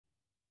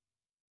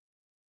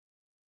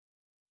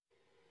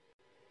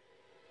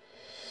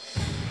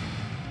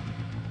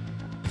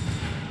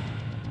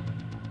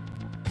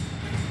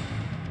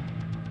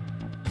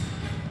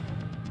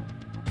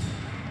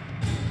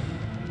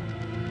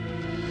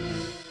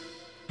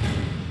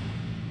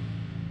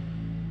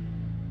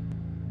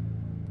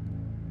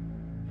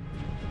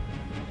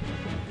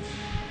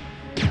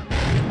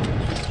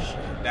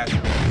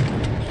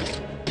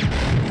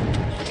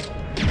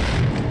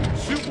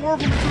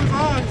chloroform into his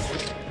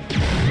eyes.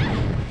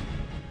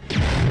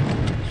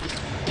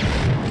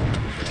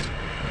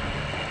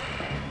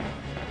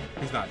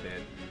 He's not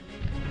dead.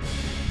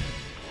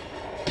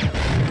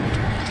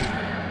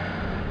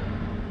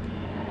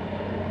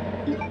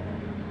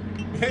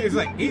 It's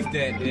like he's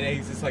dead, and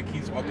he's just like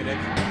keeps walking at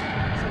you.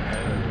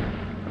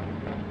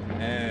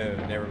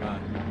 Oh, never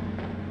mind.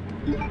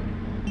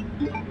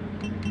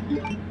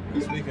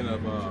 Speaking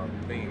of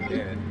being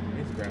dead, I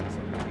need to grab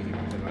something to eat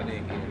because I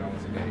didn't eat it all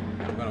today.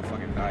 I'm gonna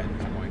fucking die at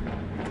this point.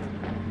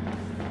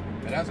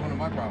 And that's one of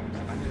my problems.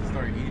 I need to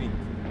start eating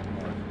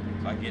more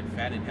so I get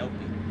fat and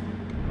healthy,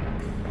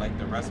 like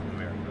the rest of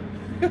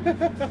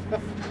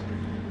America.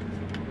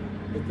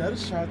 Is that a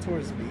shot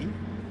towards me?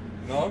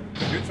 No,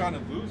 you're trying to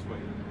lose weight.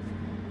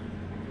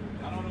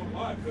 I don't know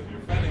why, because you're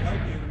fat and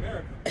healthy in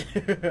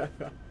America.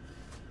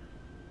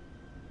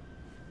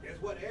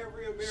 It's what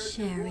every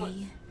American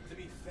wants, to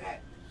be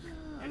fat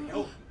and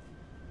healthy.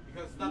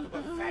 Because it's nothing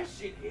but fat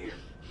shit here.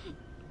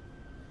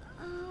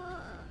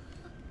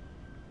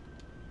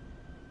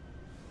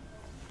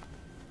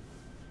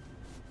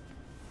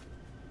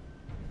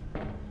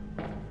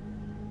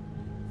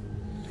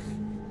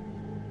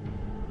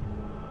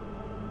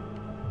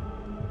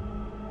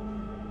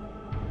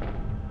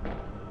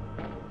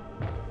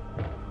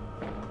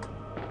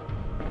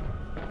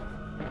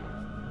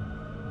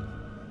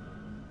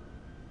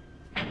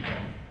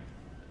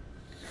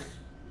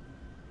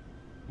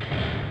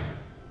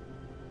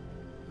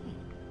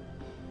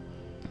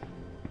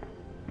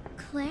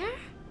 Claire?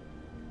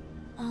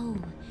 Oh,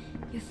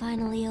 you're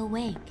finally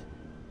awake.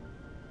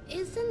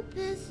 Isn't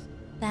this...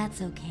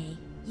 That's okay.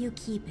 You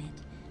keep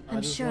it.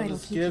 I'm sure it'll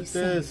keep you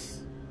safe.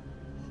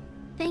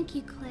 Thank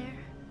you,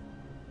 Claire.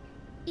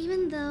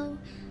 Even though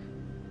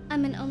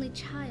I'm an only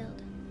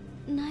child,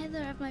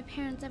 neither of my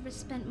parents ever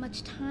spent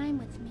much time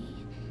with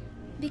me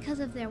because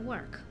of their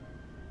work.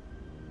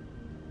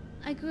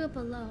 I grew up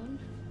alone.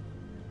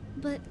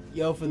 But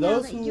yo, for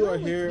those who are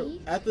here me,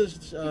 after they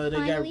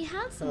finally got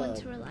have someone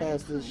to rely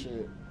past upon. this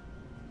shit,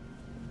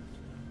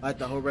 like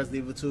the whole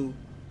Resident Evil 2,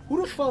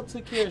 who the fuck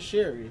took care of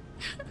Sherry?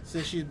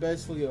 Since she's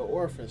basically an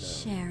orphan now.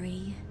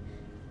 Sherry,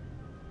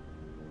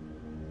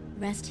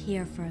 rest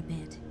here for a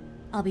bit.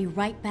 I'll be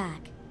right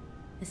back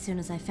as soon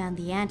as I found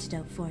the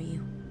antidote for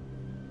you.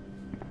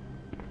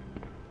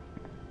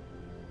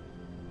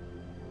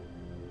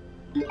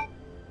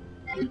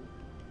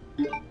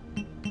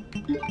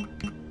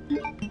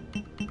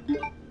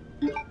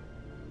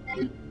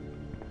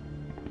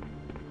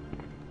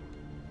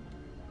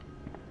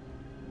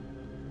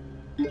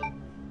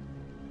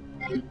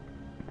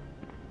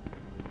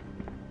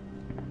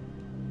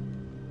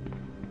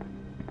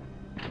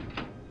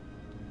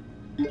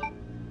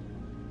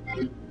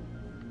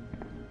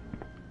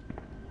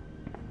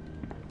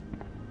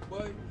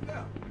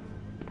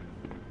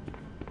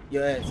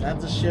 Yes,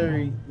 after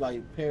Sherry,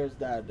 like, parents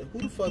died, who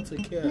the fuck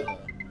took care of her?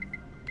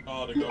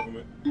 Oh, the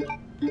government.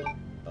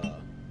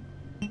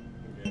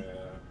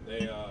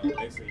 Yeah, they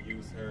basically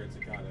used her to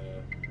kind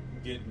of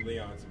get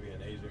Leon to be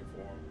an agent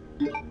for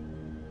him,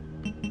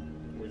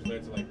 which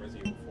led to like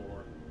Resident Evil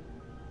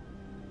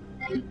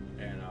 4.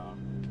 And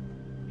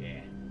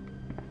yeah.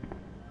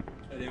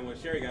 And then when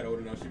Sherry got old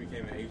enough, she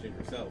became an agent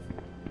herself.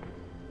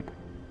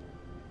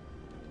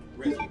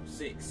 Resident Evil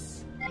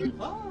 6.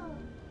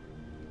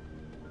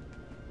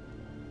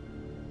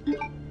 I'm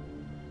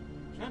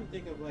trying to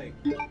think of like.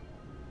 I'm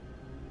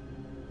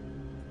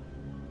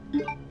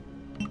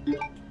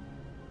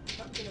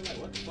thinking like,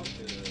 what the fuck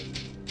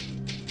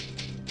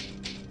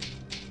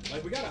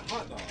like, we got a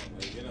hot dog,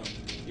 like, you know.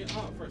 Yeah,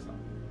 first off,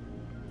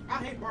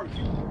 I hate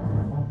barbecue.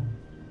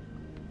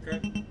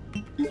 Okay?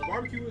 This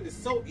barbecue is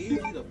so easy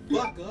to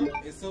fuck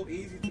up. It's so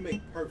easy to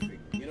make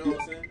perfect. You know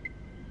what I'm saying?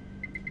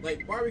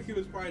 Like, barbecue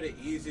is probably the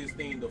easiest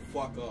thing to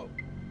fuck up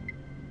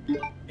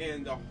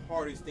and the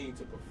hardest thing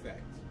to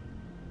perfect.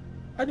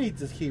 I need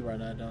this key right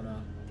now, don't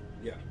I?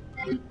 Yeah.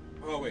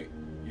 Oh, wait.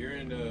 You're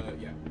in the...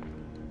 Yeah.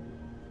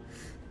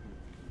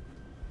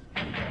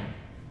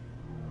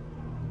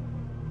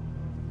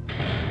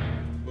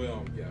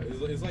 Well, yeah.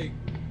 It's like...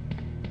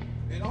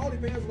 It all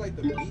depends on, like,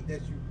 the meat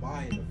that you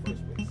buy in the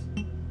first place.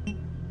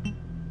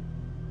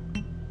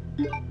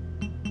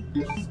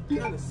 Which is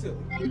kind of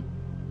silly.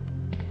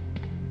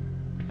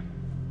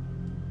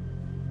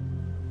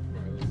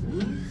 Alright, let's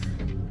see.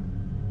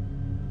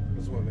 I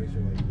just want to make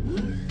sure, like...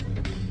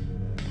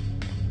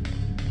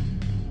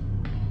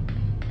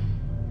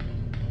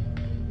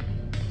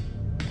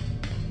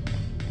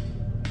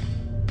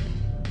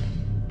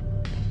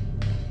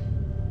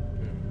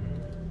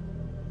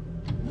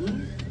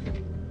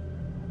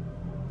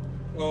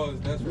 Oh,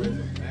 that's right. It's a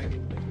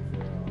magnet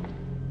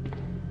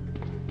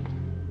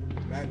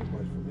for magnet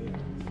parts for me.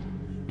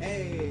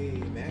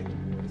 Hey, magnet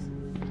boys,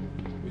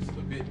 which is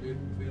a bit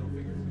middle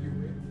finger to you,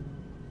 right?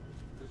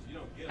 Because you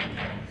don't get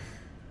them.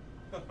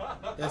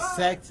 That's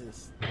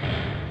sexist.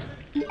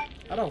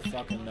 I don't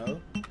fucking know.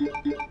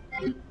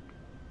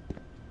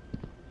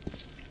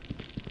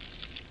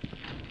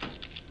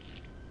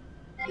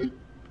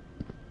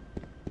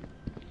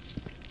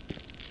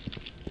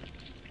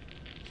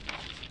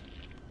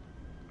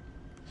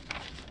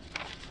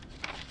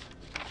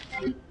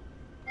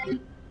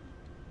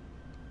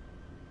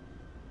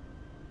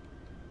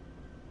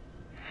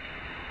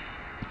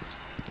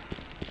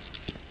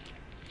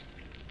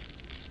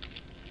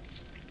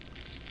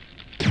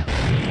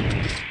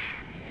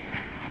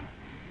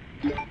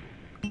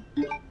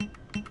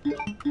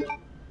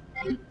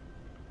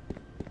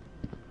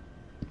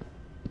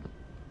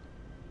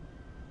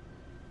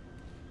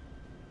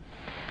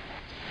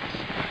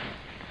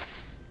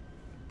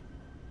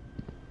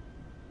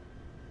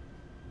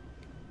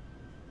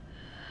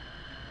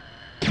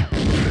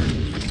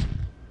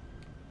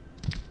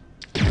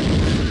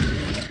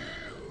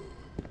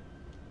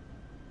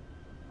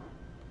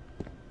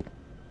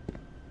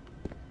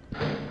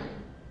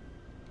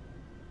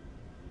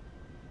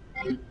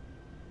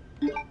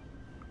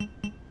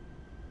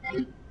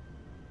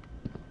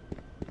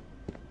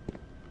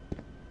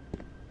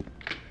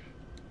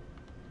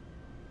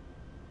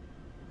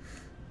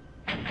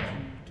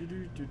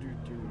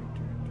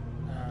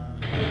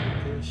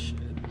 This shit.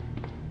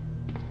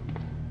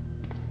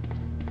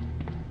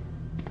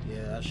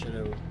 Yeah, I should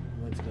have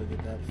went to go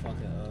get that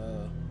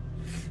fucking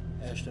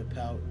extra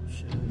pouch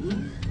shit.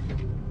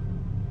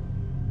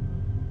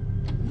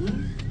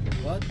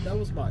 What? That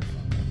was my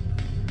fault.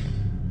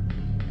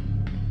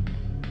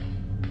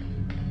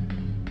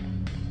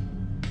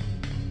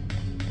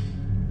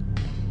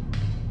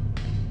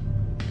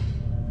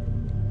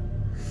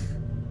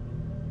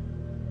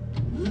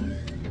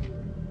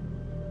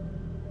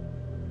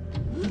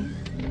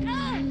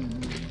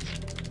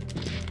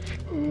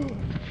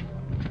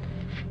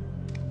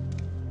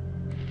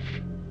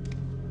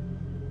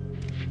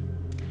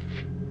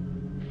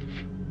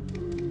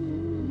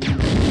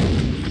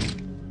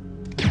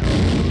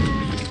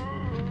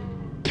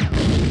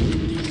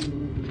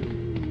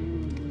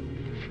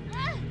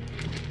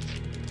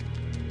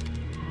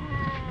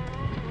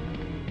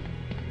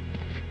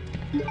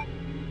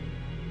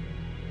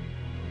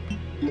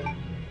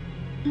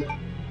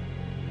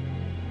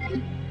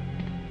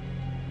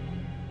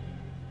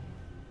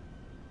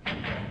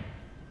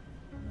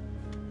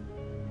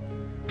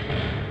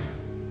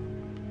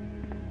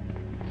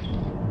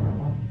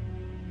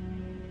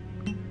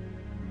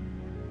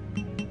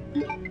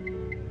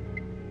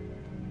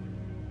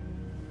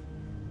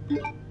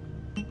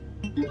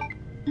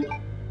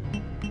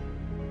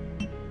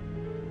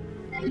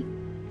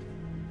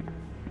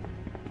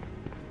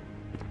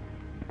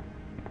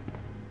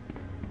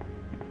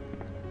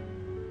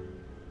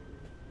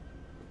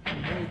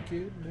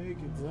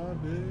 Naked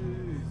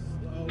zombies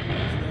always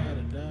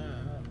gotta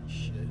die.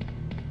 Shit.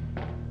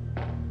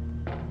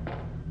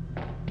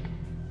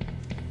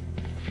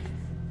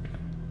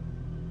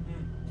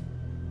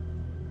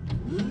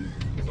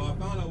 So I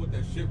found out what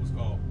that shit was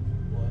called.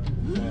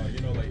 What? You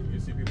know, like you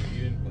see people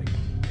eating, like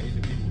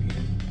Asian people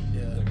eating,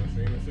 like on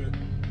stream and shit.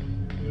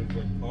 They're just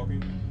like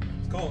talking.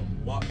 It's called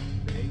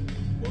mukbang,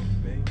 or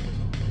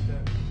something like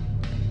that.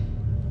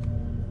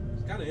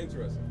 It's kind of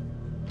interesting.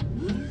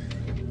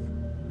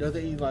 Do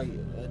they eat like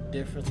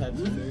different types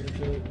of food and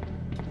shit?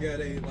 Yeah,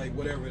 they like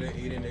whatever they're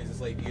eating, they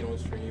just like eat on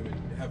stream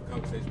and have a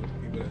conversation with the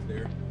people that's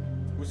there.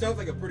 Which sounds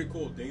like a pretty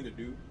cool thing to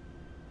do.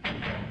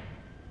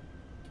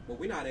 But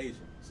we're not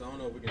Asian, so I don't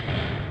know if we can do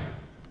that.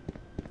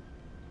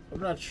 I'm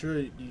not sure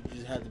you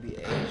just have to be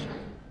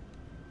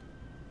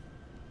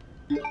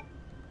Asian.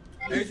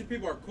 Asian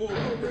people are cool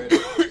though, Red.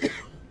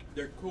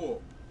 They're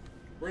cool.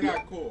 We're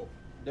not cool.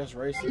 That's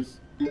racist.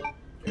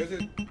 Is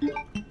it?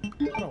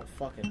 I don't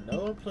fucking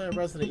know. I'm playing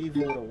Resident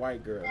Evil with a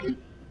white girl.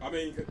 I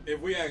mean, if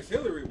we ask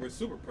Hillary, we're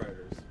super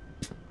predators.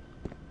 What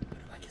do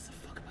I give a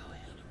fuck about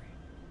Hillary?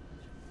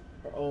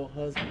 Her old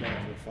husband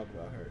don't give a fuck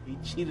about her. He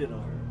cheated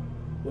on her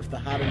with the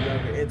hotter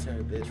younger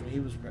intern bitch when he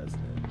was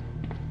president.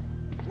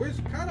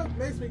 Which kind of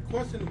makes me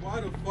question why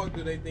the fuck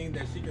do they think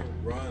that she can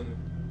run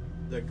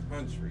the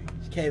country?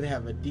 She can't even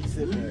have a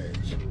decent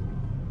marriage.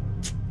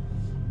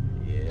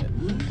 Yeah.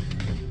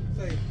 It's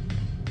like,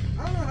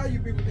 I don't know how you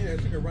people think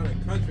that she can run a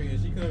country and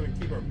she couldn't even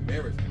keep her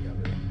marriage together.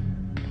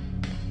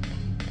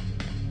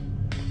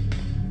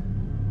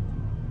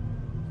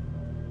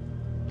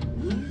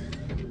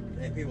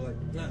 And people like,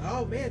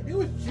 oh man, it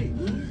was cheap.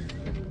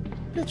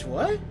 Bitch,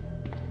 what?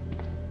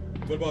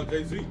 What about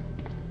Jay-Z?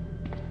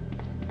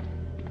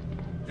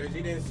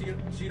 Jay-Z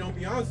didn't cheat on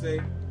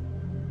Beyonce,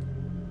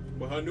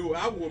 but her new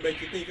album will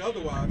make you think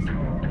otherwise.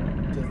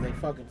 Because they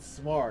fucking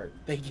smart.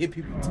 They get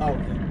people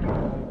talking.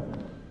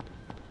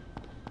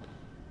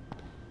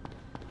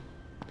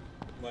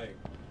 Like,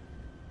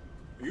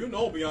 you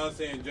know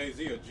Beyonce and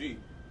Jay-Z are G.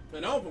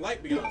 And I don't even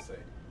like Beyonce.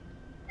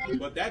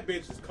 But that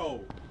bitch is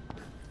cold.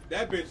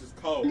 That bitch is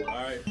cold,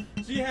 alright?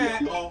 She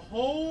had a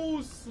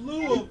whole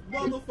slew of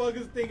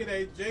motherfuckers thinking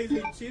that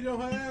Jay-Z cheated on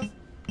her ass.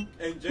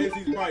 And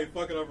Jay-Z's probably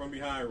fucking her from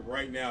behind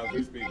right now as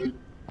we speak.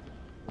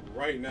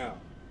 Right now.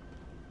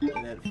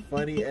 And that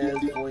funny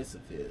ass voice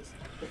of his.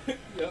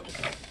 Yep.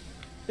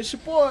 It's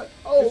your boy.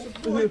 Oh.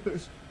 It's your boy.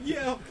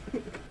 Yeah.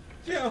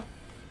 Yeah.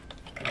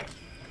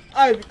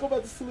 Ivy, go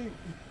back to sleep.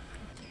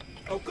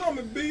 I'm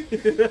coming, B.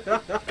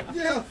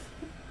 Yeah.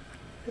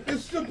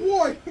 It's your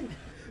boy.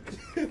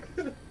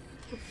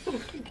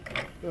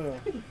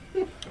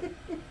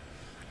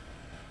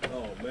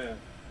 Oh, man.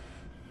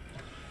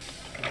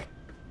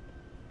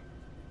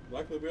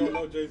 Luckily, we don't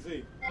know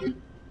Jay-Z.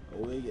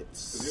 Oh, he gets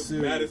sued.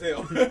 He'll be mad as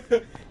hell.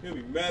 He'll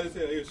be mad as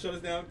hell. He'll shut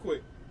us down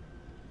quick.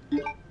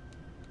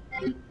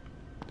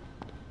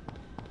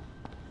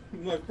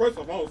 Like, first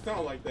off, I don't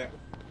sound like that.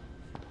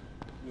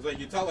 It's like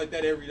you talk like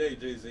that every day,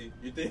 Jay-Z.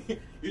 You think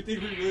we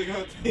really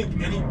gonna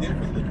think any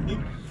differently?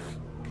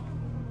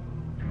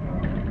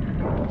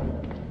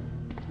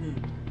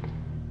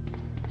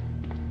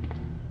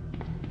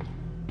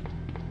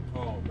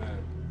 Oh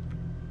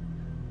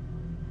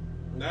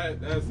man,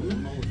 that's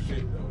some cold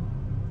shit though.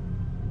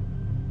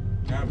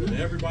 Having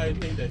everybody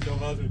think that your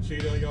husband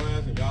cheated on your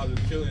ass and y'all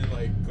just chilling in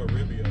like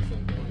Caribbean or some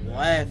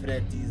laughing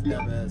at these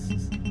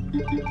dumbasses.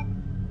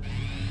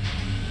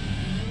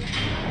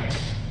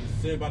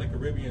 It's sitting by the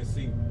Caribbean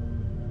Sea.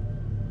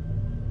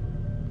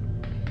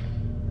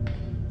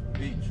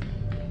 Beach.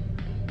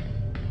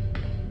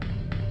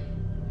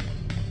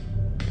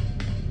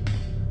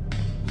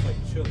 It's like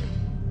chilling.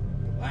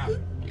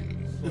 Laughing.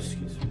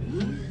 Excuse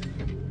me.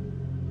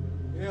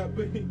 Yeah,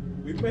 B,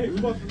 we made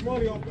fucking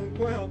money off them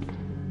clowns.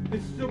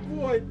 It's your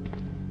boy.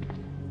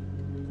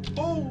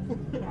 Oh!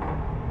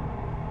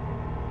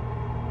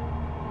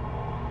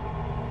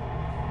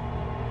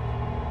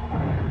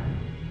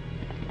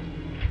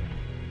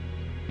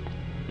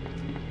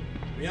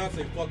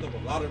 Beyonce fucked up a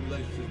lot of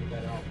relationships with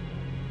that album.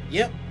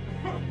 Yep.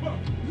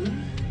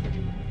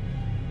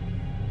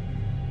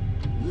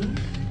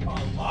 A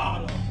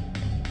lot of.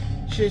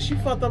 Shit, she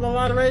fucked up a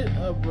lot of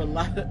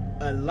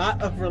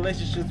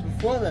relationships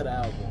before that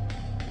album.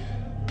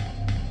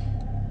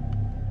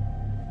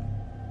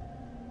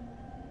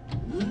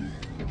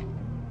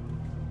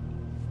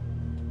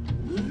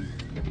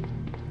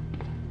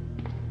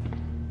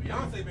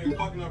 Beyonce been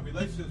fucking up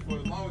relationships for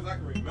as long as I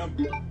can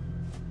remember.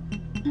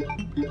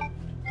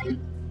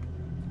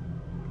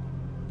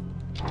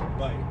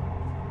 Like,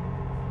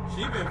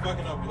 she been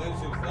fucking up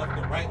relationships left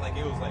and right like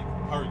it was like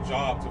her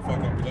job to fuck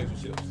up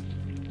relationships.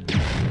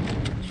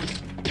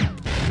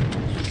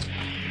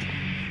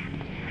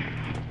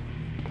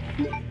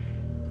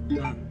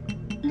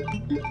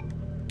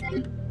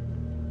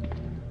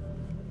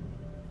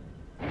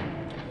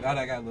 Now that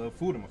I got a little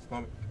food in my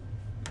stomach.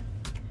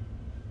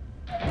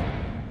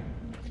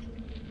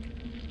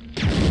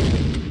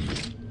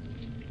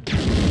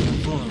 I'm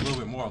feeling a little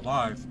bit more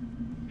alive.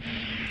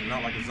 And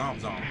not like a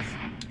zombies.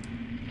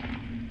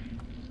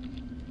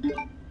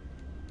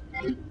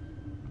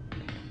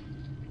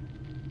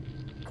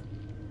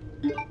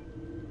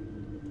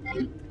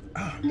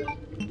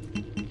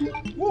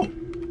 Woo!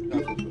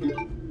 That feels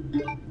good.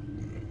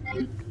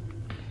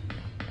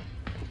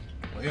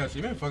 Well, yeah,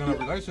 she been fucking up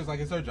relationships like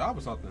it's her job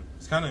or something.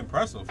 It's kind of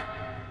impressive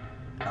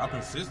how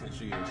consistent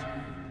she is.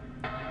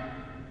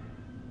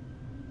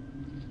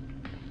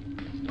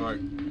 Like,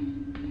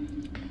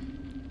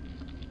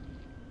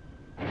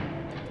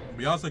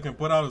 Beyonce can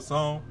put out a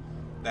song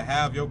that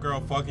have your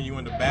girl fucking you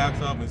in the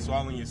bathtub and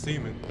swallowing your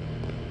semen.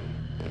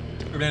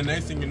 And then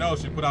next thing you know,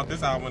 she put out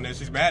this album and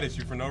she's mad at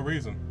you for no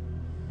reason.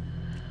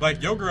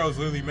 Like, your girl's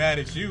literally mad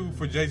at you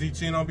for Jay-Z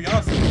cheating on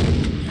Beyonce.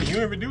 And you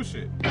didn't even do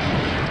shit.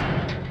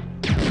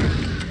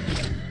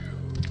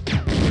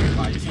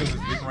 Like, you see him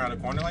just dick around the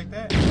corner like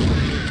that?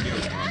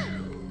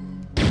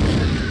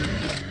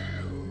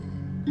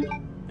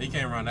 He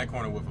came around that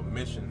corner with a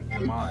mission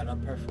in mind.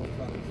 I'm perfectly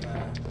fucking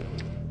fine.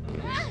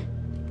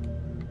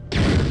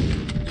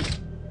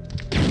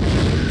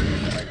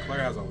 Like,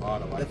 Claire has a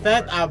lot of like. The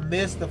fact I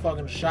missed the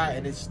fucking shot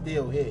and it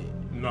still hit.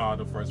 No,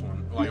 the first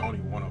one. Like, only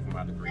one of them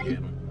out of three hit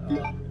him.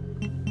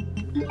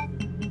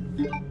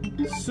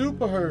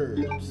 Super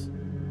herbs.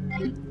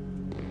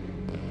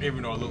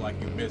 Even though it looked like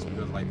you missed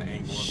because like the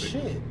angle of it.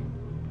 Shit.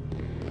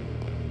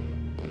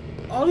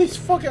 All these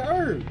fucking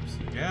herbs.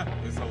 Yeah,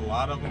 there's a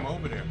lot of them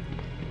over there.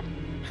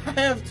 I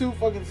have 2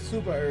 fucking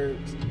super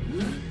herbs.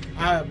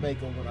 I'll make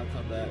them when I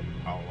come back.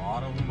 A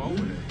lot of them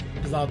over there.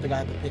 Because I don't think I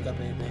have to pick up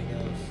anything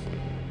else.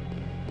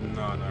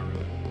 No, not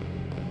really.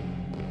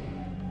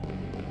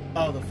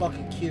 Oh, the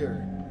fucking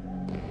cure.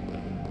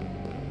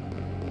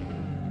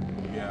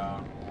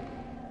 Yeah.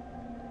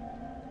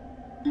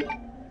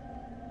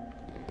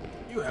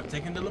 You have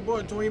taken the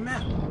laboratory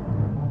map.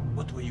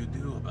 What will you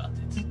do about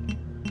it?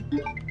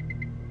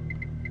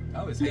 I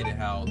always hated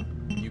how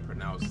you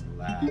pronounce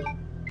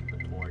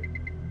laboratory.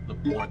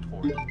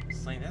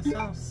 Saying that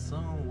sounds so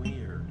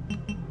weird.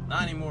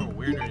 Not any more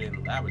weirder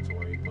than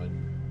laboratory, but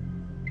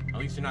at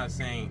least you're not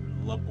saying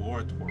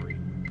laboratory.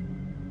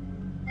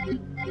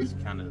 It's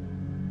kind of.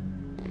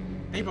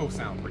 They both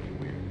sound pretty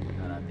weird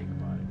now that I think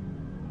about it.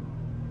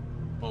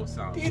 Both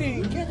sound.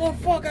 Didi, get the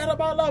fuck out of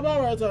my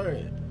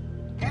laboratory!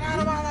 Get out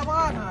of my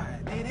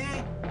laboratory,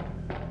 Didi!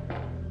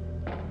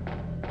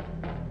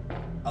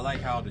 I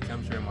like how the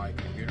temperature in my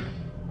computer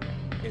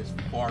is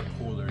far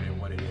cooler than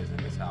what it is in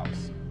this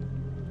house.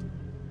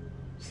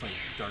 It's like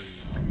 30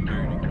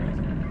 degrees.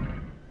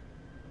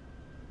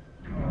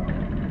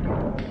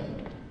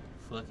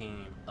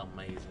 Fucking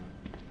amazing.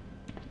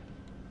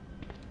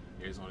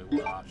 There's only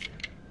one option.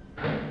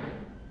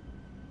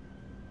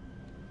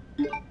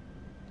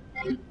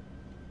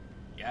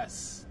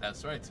 Yes,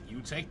 that's right.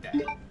 You take that.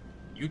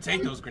 You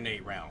take those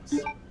grenade rounds.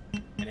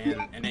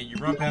 And then you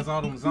run past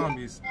all them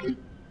zombies. And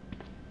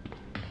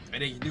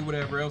then you do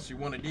whatever else you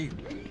want to do.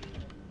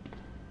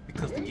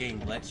 Because the game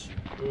lets you.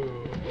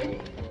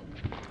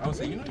 I would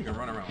say, you know you can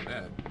run around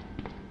that.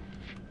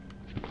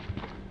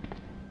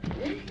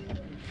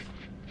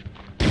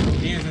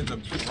 He isn't the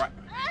right.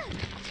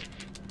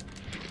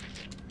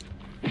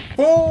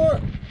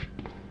 4!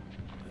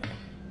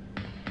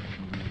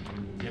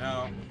 You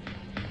know,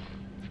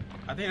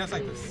 I think that's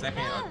like the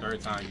second or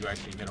third time you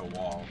actually hit a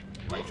wall,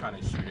 like trying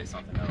to shoot at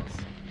something else.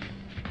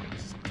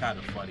 It's kind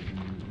of funny.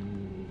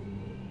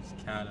 It's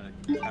kind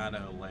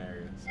of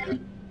hilarious. Yeah.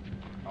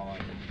 I like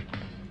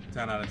it.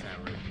 10 out of 10,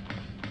 right?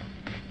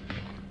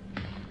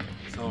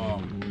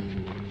 So,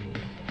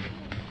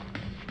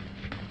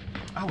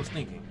 I was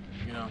thinking,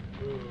 you know,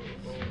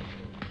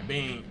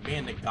 being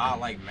the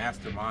godlike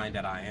mastermind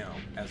that I am,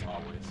 as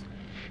always.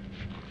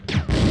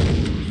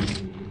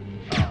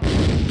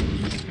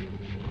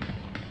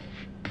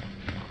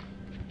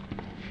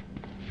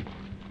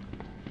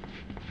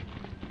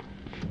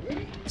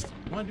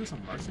 Want to do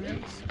some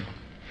mercenaries?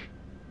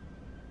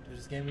 Does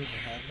this game even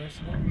have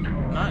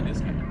mercenaries? Not in this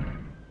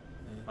game.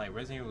 Like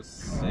Resident Evil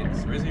 6.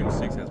 Resident Evil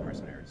 6 has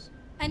mercenaries.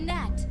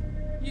 Annette!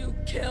 You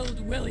killed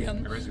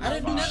William. I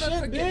didn't do Never shit,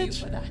 forgive bitch.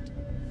 you for that.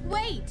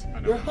 Wait!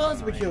 Your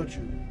husband killed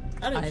you.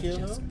 I didn't I've kill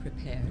just him.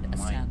 prepared a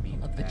Might sample be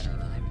of the better.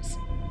 G-Virus.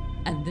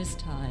 And this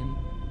time,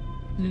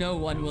 no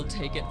one will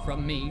take it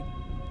from me.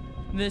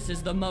 This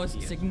is the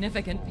most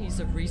significant piece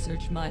of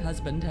research my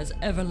husband has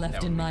ever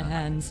left in my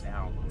hands.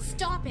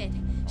 Stop it!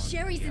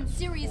 Sherry's in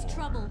serious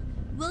trouble.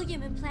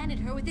 William implanted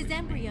her with his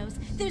embryos.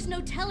 There's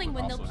no telling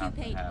when they'll Also have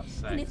to pupate. have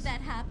And if sex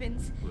that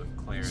happens, with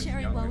Claire's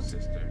Sherry younger won't.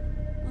 sister,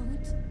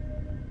 won't.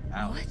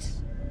 Alex.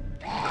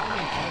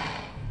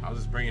 I was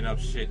just bringing up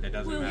shit that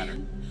doesn't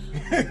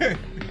matter.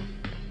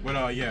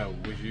 But yeah,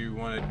 would you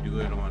want to do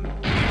it on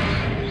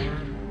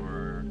PS4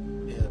 or?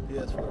 Yeah,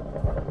 PS4.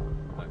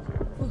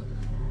 Okay.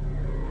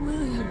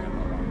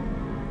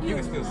 William, You you're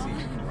can still see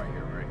alive. it right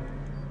here,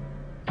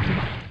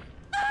 right?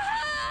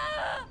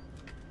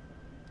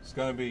 It's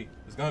gonna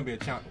be a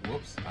challenge.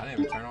 Whoops! I didn't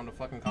even turn on the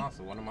fucking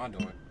console. What am I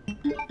doing?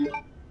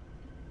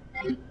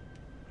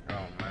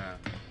 Oh man!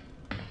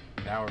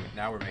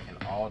 Now we're making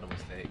all the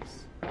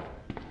mistakes.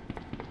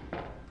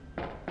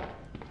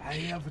 Have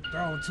you ever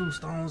thrown 2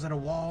 stones at a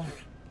wall?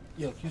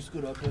 Yo, can you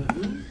scoot up here?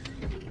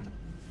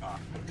 Ah.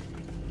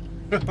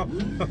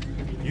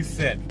 You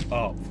said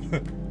up,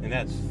 and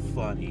that's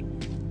funny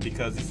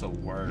because it's a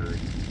word.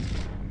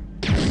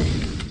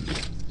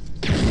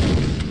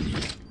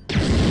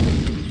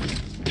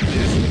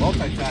 It's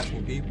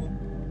multitasking, people.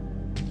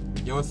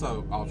 Yo, what's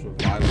up, Ultra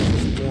Violet?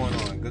 What's going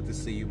on? Good to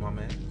see you, my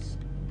man.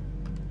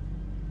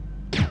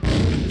 Good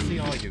to see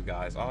all you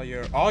guys, all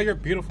your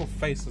beautiful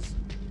faces,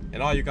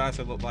 and all you guys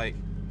that look like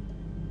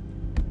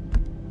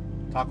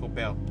Taco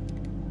Bell.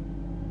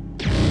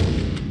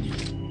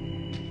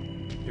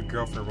 Your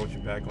girlfriend wrote you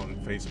back on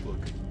Facebook.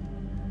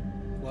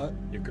 What?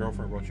 Your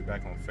girlfriend wrote you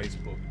back on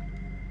Facebook.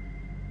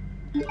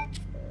 I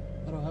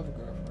don't have a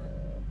girlfriend.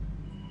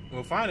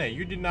 Well, fine then.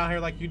 You deny her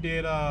like you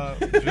did,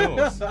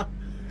 Jules.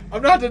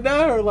 I'm not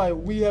denying her, like,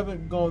 we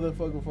haven't gone that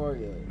fucking far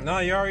yet. No,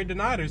 you already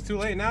denied her. It's too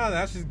late now.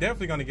 That's just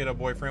definitely gonna get a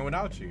boyfriend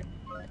without you.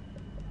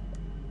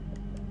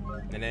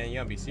 And then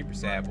you're gonna be super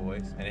sad,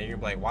 boys. And then you're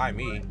gonna be like, why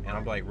me? And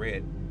I'm like,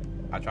 Red,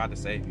 I tried to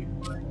save you.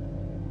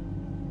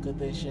 Good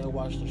thing she ain't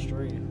watched the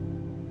stream.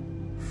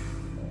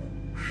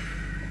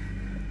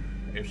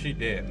 If she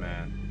did,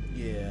 man.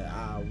 Yeah,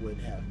 I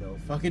wouldn't have no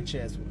fucking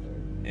chance with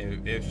her.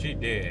 If she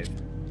did,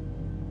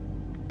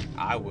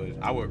 I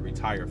would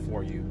retire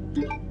for you.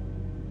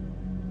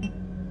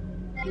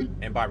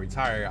 And by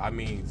retire, I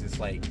mean just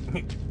like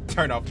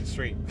turn off the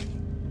stream.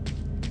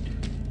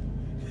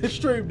 The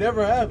stream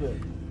never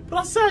happened. But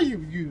I saw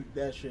you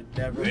that shit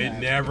never It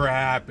happened. never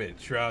happened,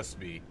 trust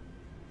me.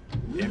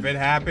 If it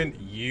happened,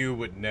 you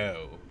would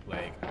know.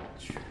 Like,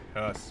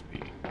 trust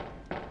me.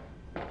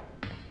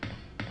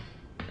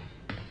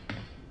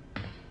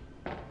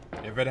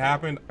 If it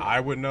happened, I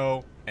would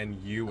know, and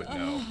you would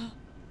know.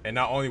 And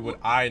not only would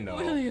I know,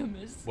 William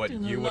is but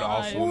still you would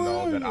alive. also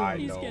know that I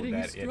He's know getting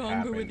that it stronger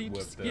happened with each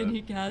with skin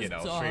he casts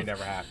stream off.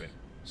 never happened.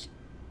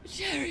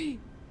 Sherry,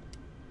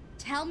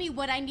 Tell me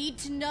what I need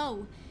to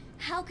know.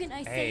 How can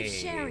I Hey.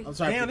 save Sherry? I'm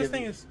sorry Damn, for this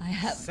giving thing is I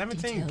have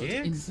 17 detailed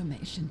gigs?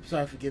 information.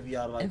 sorry for giving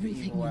y'all like the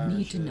Everything evil you eye and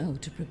need to shit. know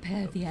to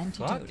prepare the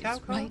antidote is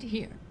Capcom? right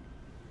here.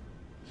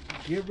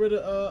 Get rid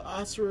of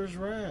Asura's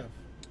Wrath.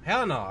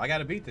 Hell no, I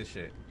gotta beat this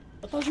shit.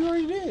 I thought you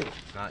already did.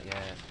 Not yet.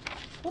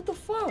 What the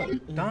fuck?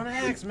 Don't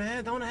ask,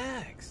 man. Don't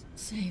ask.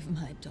 Save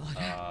my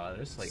daughter.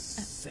 There's like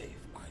Save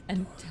my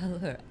And tell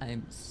her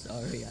I'm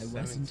sorry I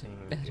wasn't 17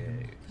 a better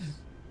gigs. mother.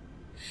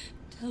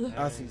 Tell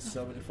her I see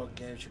so many fucking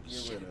games you can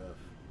get rid of.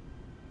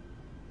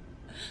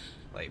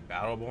 Like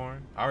Battleborn,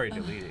 I already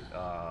deleted.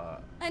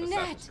 Annette!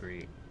 Assassin's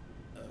Creed.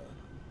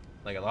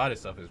 Like a lot of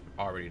stuff is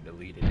already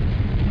deleted.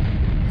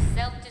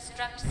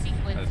 Self-destruct I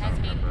sequence just has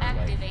don't been remember like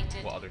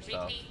activated. what other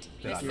stuff Repeat,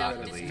 that the I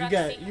not deleted.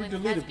 self-destruct You sequence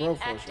deleted has been Broforce,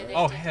 right? activated.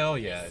 Oh hell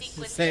The yes!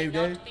 sequence Save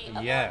cannot day? be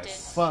aborted.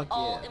 Yes. Fuck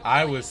All yeah.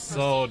 I employees was so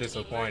proceed to the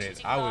disappointed.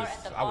 emergency I car was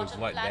at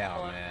the let bottom down,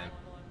 platform. man.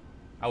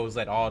 I was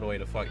let all the way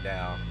the fuck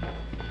down.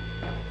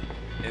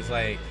 It's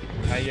like,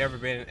 have you ever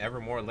been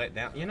more let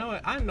down? You know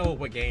what? I know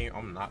what game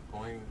I'm not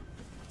going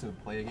to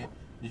play again.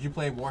 Did you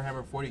play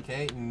Warhammer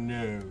 40K?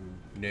 No.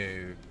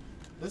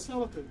 That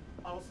sounds like an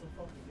awesome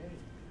fucking game.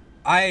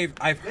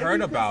 I've heard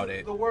Maybe about because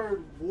it. The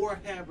word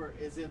Warhammer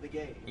is in the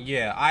game.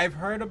 Yeah, I've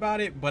heard about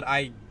it, but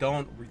I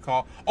don't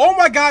recall. Oh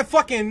my god,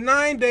 fucking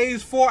 9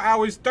 days, 4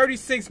 hours,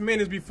 36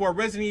 minutes before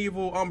Resident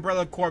Evil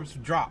Umbrella Corps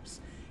drops.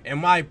 And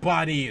my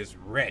body is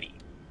ready.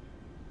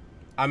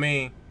 I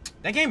mean,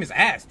 that game is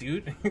ass,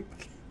 dude.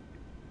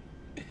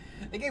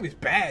 The game is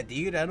bad,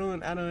 dude. I don't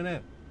know.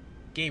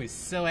 Game is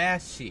so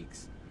ass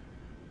cheeks.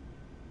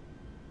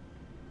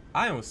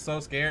 I am so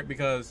scared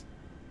because,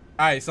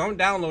 alright, so I'm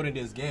downloading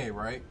this game,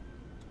 right?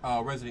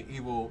 Resident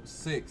Evil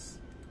 6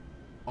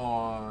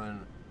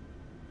 on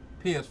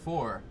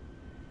PS4,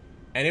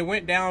 and it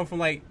went down from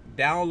like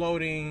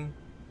downloading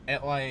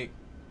at like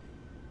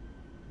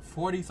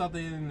 40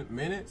 something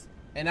minutes,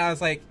 and now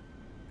it's like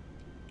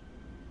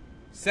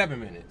 7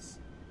 minutes,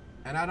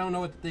 and I don't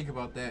know what to think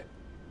about that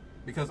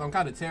because I'm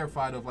kind of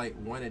terrified of like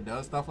when it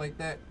does stuff like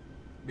that,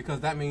 because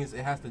that means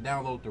it has to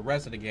download the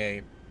rest of the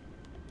game,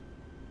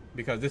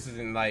 because this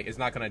isn't like, it's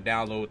not going to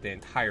download the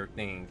entire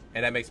thing,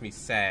 and that makes me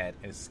sad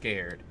and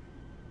scared.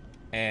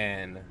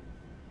 And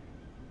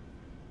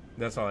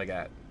that's all I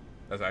got.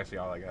 That's actually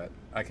all I got.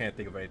 I can't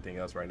think of anything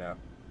else right now.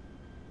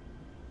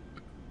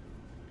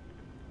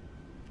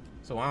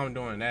 So while I'm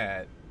doing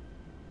that,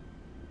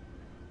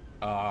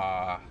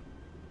 I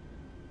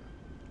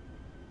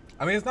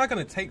mean, it's not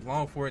going to take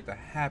long for it to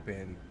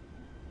happen.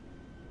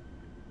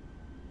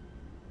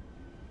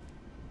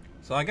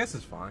 So I guess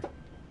it's fine.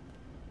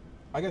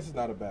 I guess it's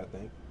not a bad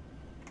thing.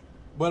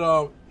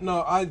 But,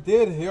 no, I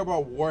did hear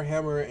about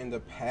Warhammer in the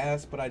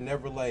past, but I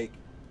never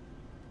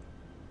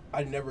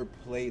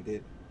played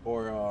it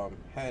or,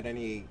 had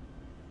any,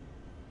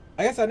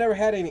 I guess I never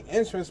had any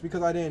interest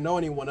because I didn't know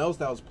anyone else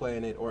that was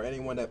playing it or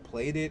anyone that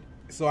played it.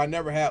 So I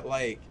never had,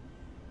 like,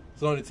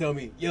 someone to tell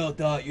me, yo,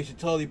 dog, you should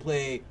totally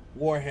play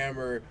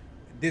Warhammer.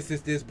 This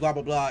is this, blah,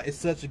 blah, blah. It's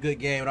such a good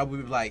game. And I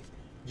would be like,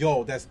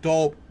 yo, that's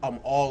dope. I'm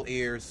all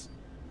ears.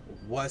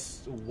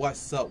 What's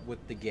up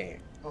with the game?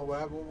 Oh, what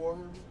happened with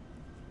Warhammer?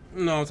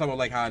 No, I'm talking about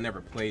like how I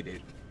never played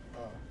it.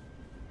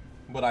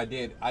 But I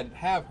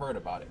have heard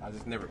about it. I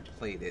just never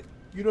played it.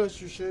 You know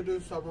what you should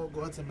do? So I'm gonna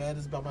go into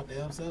Madness by my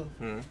damn self.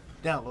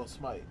 Download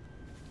Smite.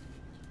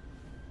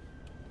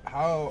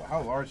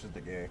 How large is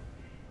the game?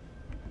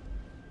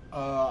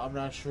 I'm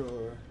not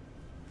sure.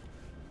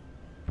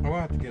 I'm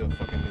gonna have to get a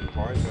fucking new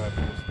hard drive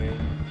for this thing.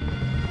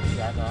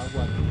 Yeah, I know. I'm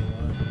going to get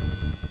one.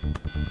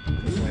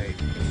 Like,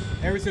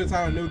 every single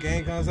time a new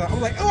game comes out,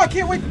 I'm like, oh, I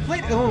can't wait to play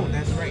it. Oh,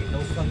 that's right. No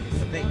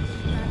fucking space.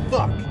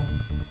 Fuck,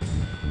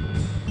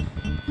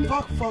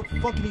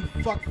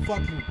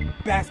 fucking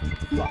basket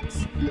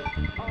fucks.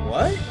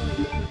 What?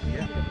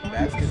 Yeah,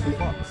 baskets of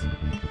fucks.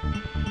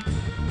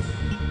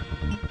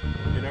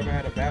 You never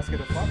had a basket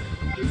of fuck?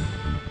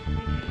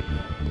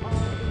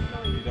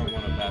 You don't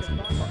want a basket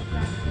of fuck. I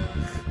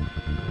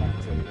can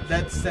tell you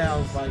that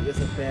sounds like it's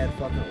a bad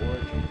fucking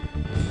origin.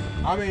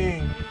 I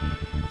mean,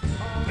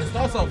 it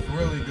starts off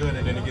really good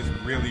and then it gets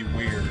really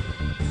weird.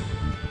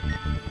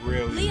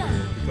 Really Leon,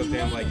 weird. Because you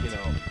then, made like, it. you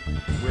know,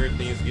 weird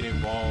things get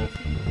involved.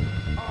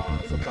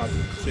 Sometimes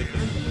it's chicken.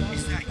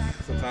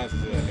 Sometimes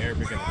it's an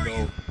Arabic and a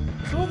goat.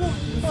 So the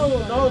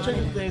whole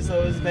chicken thing,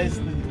 so it's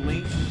basically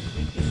linked.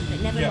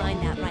 But never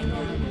mind that right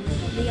now.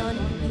 Leon,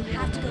 you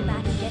have to go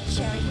back and get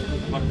Sherry.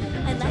 I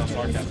left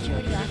her in the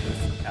security office.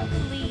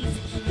 Please,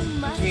 you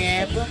must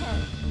save her.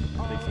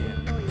 They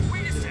can't.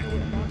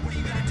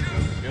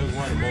 It was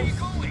one of the most.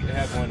 It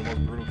has one of the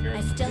most brutal I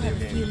characters. still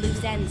have a few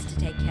loose ends to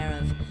take care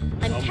of.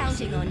 I'm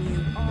counting on you.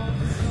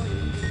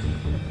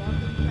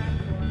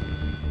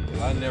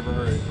 I never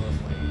heard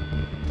of like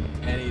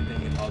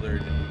anything other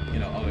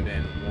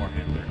than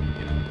Warhammer.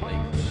 You know,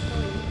 like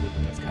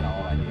that's kind of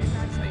all I did.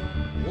 It's like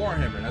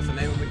Warhammer. That's the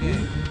name of the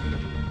game.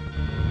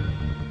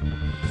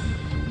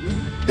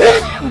 You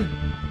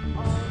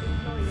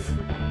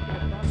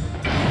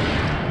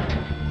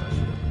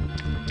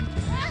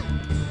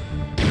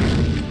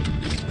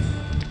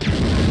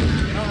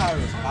know how it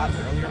was hot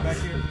earlier back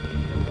here?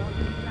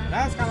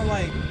 That's kind of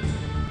like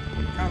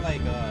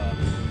a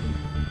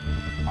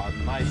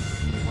nice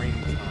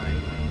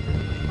springtime.